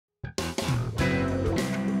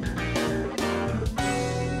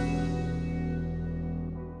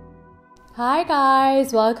Hi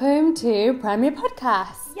guys, welcome to Premier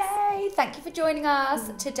Podcast. Yay! Thank you for joining us.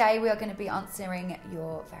 Today we are going to be answering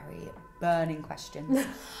your very burning questions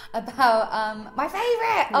about my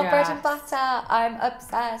favourite, our bread and butter. I'm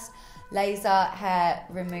obsessed. Laser hair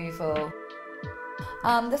removal.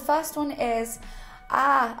 The first one is,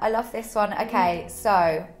 I love this one. Okay,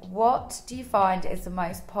 so what do you find is the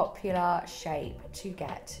most popular shape to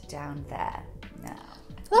get down there now?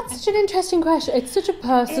 That's such an interesting question. It's such a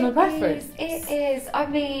personal preference. It is. I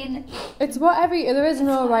mean, it's whatever. There is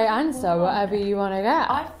no right answer. Whatever you want to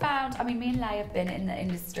get. Me and Lay have been in the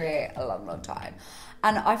industry a long time,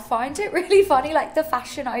 and I find it really funny, like the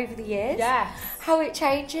fashion over the years. Yes. How it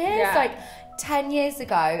changes. Yeah. Like 10 years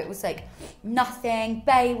ago, it was like nothing,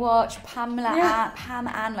 Baywatch, Pam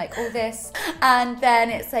Ann, like all this, and then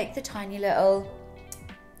it's like the tiny little.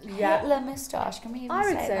 Hitler moustache, can we even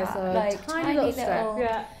say that? So. Like tiny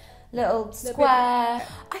little square.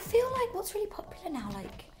 I feel like what's really popular now,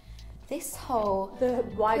 like this whole the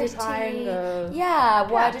wider triangle.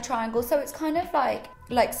 Wider triangle. So it's kind of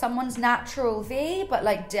like someone's natural V, but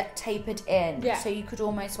like tapered in. Yeah. So you could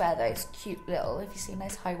almost wear those cute little, have you seen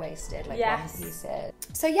those high-waisted like one pieces?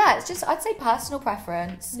 So yeah, it's just, I'd say personal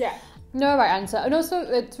preference. Yeah. No right answer. And also,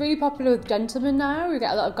 it's really popular with gentlemen now. We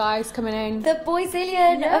get a lot of guys coming in. The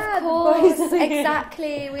boyzillion, of course.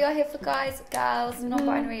 Exactly. We are here for guys, girls,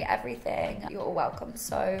 non-binary, everything. You're all welcome.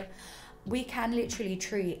 So we can literally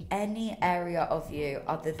treat any area of you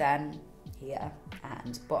other than here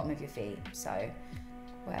and bottom of your feet. So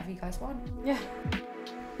whatever you guys want. Yeah.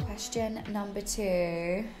 Question number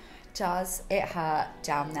 2. Does it hurt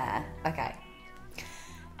down there? Okay.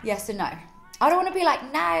 Yes or no? I don't want to be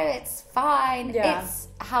like, no, it's fine. Yeah. It's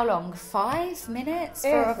how long? 5 minutes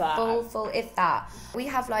for a full, if that. We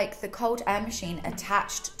have like the cold air machine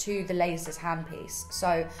attached to the laser's handpiece.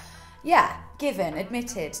 So yeah,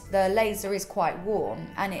 admitted, the laser is quite warm,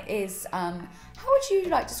 and it is, how would you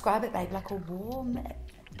like describe it, babe? Like a warm...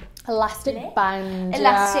 Elastic band.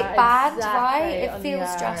 Elastic band, exactly. Right? It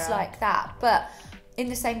feels just like that. But in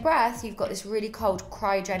the same breath, you've got this really cold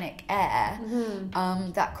cryogenic air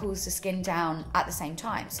that cools the skin down at the same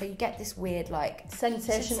time. So you get this weird like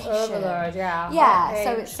sensation overload, Yeah, hot,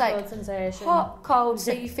 so it's like sensation. Hot, cold,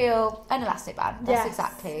 so you feel an elastic band. That's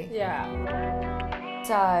exactly. Yeah.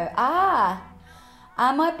 So,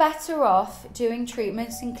 am I better off doing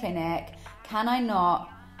treatments in clinic? Can I not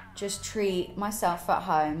just treat myself at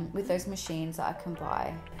home with those machines that I can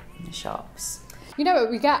buy in the shops? You know,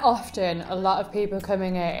 we get often a lot of people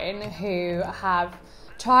coming in who have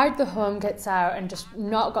tried the home kits out and just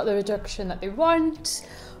not got the reduction that they want,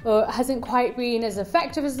 or hasn't quite been as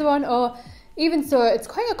effective as the one, or even so, it's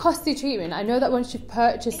quite a costly treatment. I know that once you've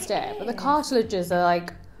purchased it, but the cartilages are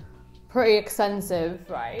like pretty expensive,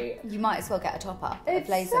 right? You might as well get a top up of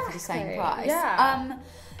laser for the same price. Yeah.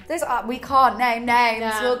 We can't name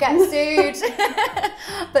names, we'll get sued.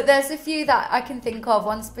 But there's a few that I can think of.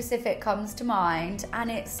 One specific comes to mind,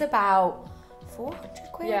 and it's about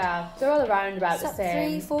 400 quid. Yeah, they're all around about the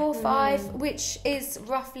same. 3, 4, 5, which is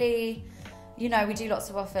roughly, we do lots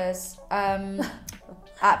of offers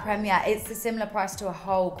at Premier. It's a similar price to a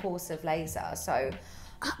whole course of laser. So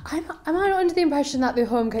I'm not under the impression that the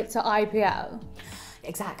home kits are IPL.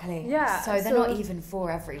 Exactly. Yeah. So they're not even for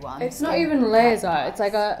everyone. It's not even laser. It's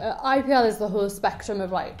like a IPL is the whole spectrum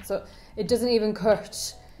of light. So it doesn't even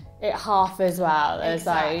cut it half as well as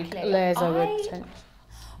like laser would.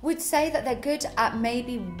 Would say that they're good at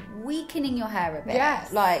maybe weakening your hair a bit. Yes.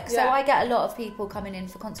 So I get a lot of people coming in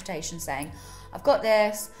for consultations saying, I've got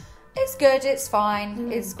this. It's good. It's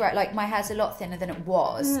fine. It's great. Like my hair's a lot thinner than it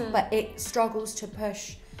was, but it struggles to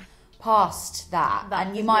push past that,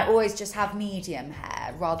 and you might always just have medium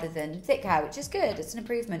hair rather than thick hair, which is good. It's an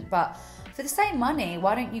improvement, but for the same money,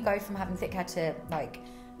 why don't you go from having thick hair to like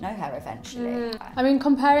no hair eventually? I mean,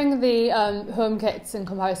 comparing the home kits in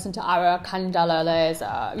comparison to our Candela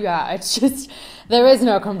laser, it's just there is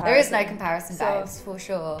no comparison. There is no comparison, babes, for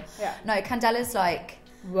sure. Yeah. No, Candela's like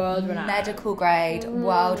world renowned, medical grade,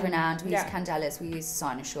 world renowned. We use Candelas, we use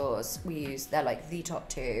Cynosures, they're like the top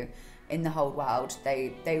 2 in the whole world.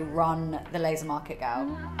 They run the laser market,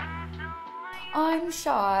 girl. I'm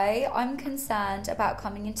shy. I'm concerned about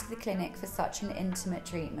coming into the clinic for such an intimate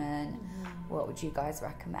treatment. What would you guys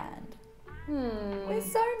recommend? We're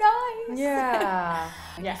so nice. Yeah.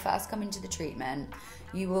 When you first come into the treatment,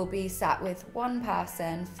 you will be sat with one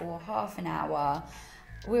person for half an hour.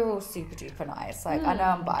 We're all super duper nice. Like, I know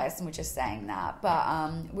I'm biased and we're just saying that,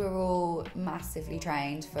 but we're all massively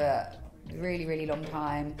trained for really, really long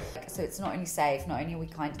time. So it's not only safe, not only are we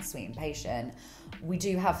kind and sweet and patient, we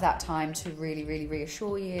do have that time to really, really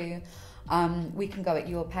reassure you. We can go at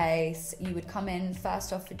your pace. You would come in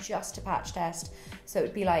first off for just a patch test. So it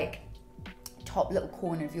would be like top little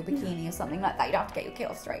corner of your bikini or something like that. You don't have to get your kit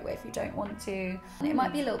off straight away if you don't want to. And it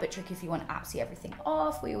might be a little bit tricky if you want absolutely everything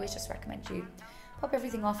off. We always just recommend you pop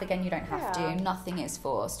everything off. Again, you don't have to. Nothing is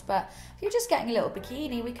forced. But if you're just getting a little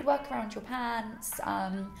bikini, we could work around your pants.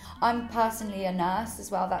 I'm personally a nurse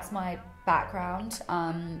as well. That's my background.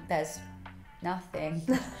 There's nothing.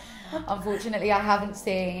 Unfortunately, I haven't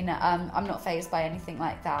seen. I'm not fazed by anything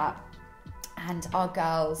like that. And our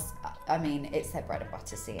girls, I mean, it's their bread and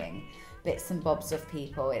butter seeing bits and bobs of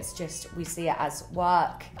people. It's just, we see it as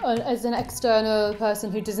work. As an external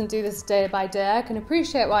person who doesn't do this day by day, I can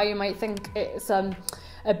appreciate why you might think it's a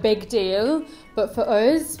big deal, but for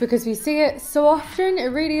us, because we see it so often, it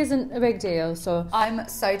really isn't a big deal. So I'm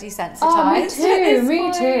so desensitized. Oh, me too,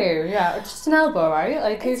 me too. Yeah, just an elbow, right?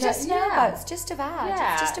 Like it's just an elbow. It's just a vag.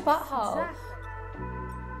 Yeah, it's just a butthole.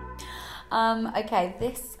 Exactly. Okay,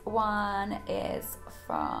 this one is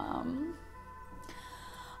from.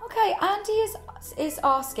 Okay, Andy is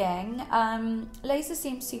asking. Laser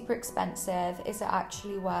seems super expensive. Is it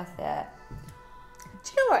actually worth it?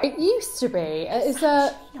 Do you know what? It used to be.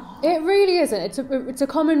 It really isn't. It's a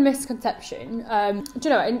common misconception. Do you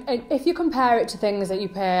know? And if you compare it to things that you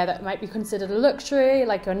pay that might be considered a luxury,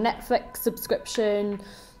 like your Netflix subscription,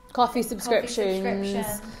 coffee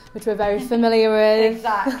subscriptions, which we're very familiar with.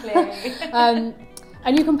 Exactly.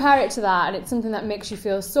 And you compare it to that, and it's something that makes you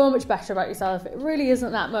feel so much better about yourself. It really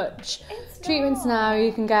isn't that much. Treatments now,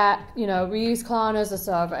 you can get, we use Klarna as a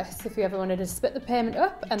service if you ever wanted to split the payment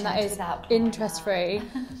up, and that is interest-free.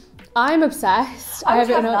 I'm obsessed. I would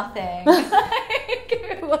have nothing.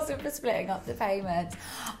 If it wasn't for splitting up the payments.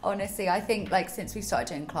 Honestly, I think since we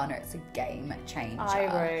started doing Klarna, it's a game changer. I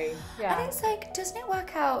agree. Yeah. And it's doesn't it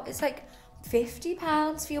work out? It's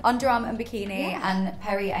 £50 for your underarm and bikini and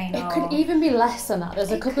perianal. It could even be less than that.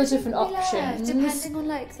 There's a couple of different options. Depending on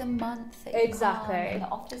the month that exactly. the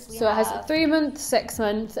offers we have. It has 3 months, 6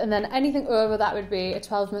 months, and then anything over that would be a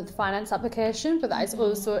 12-month finance application, but that is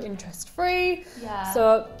also interest-free. Yeah.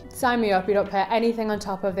 So sign me up. You don't pay anything on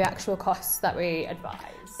top of the actual costs that we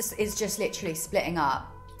advise. It's just literally splitting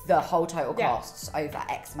up the whole total costs over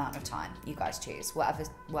X amount of time. You guys choose whatever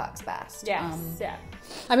works best. Yes,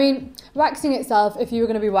 I mean, waxing itself, if you were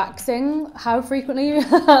going to be waxing, how frequently,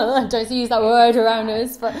 I don't use that word around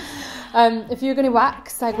us, but if you're going to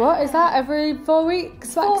wax, what is that, every 4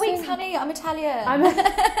 weeks? 4 weeks, honey, I'm Italian.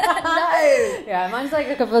 No. Yeah, mine's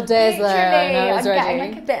a couple of days literally, there and I was ready.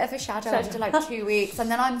 Getting a bit of a shadow after 2 weeks, and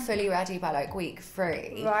then I'm fully ready by week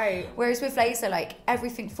 3. Right. Whereas with laser,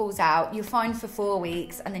 everything falls out, you're fine for 4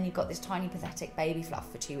 weeks, and then you've got this tiny pathetic baby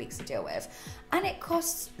fluff for 2 weeks to deal with, and it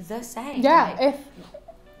costs the same. Yeah,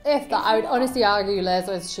 if that, I would honestly argue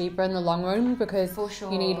laser is cheaper in the long run because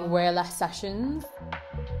you need way less sessions.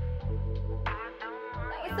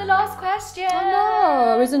 That was the last question. Oh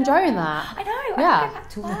no, I was enjoying that. I know. I can go back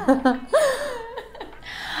to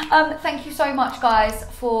work. Thank you so much, guys,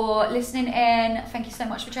 for listening in. Thank you so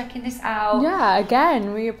much for checking this out. Yeah,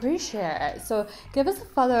 again, we appreciate it. So give us a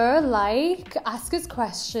follow, ask us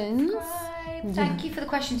questions. Thank you for the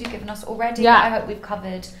questions you've given us already. I hope we've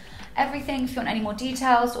covered everything. If you want any more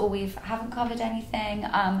details or we haven't covered anything,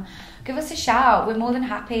 give us a shout. We're more than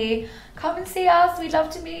happy. Come and see us. We'd love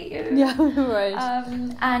to meet you. Yeah, right.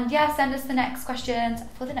 And send us the next questions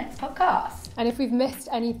for the next podcast. And if we've missed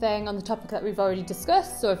anything on the topic that we've already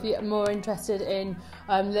discussed, so if you're more interested in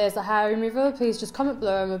laser hair removal, please just comment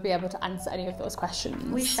below and we'll be able to answer any of those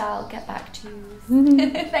questions. We shall get back to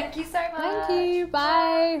you. Thank you so much. Thank you.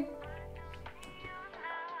 Bye.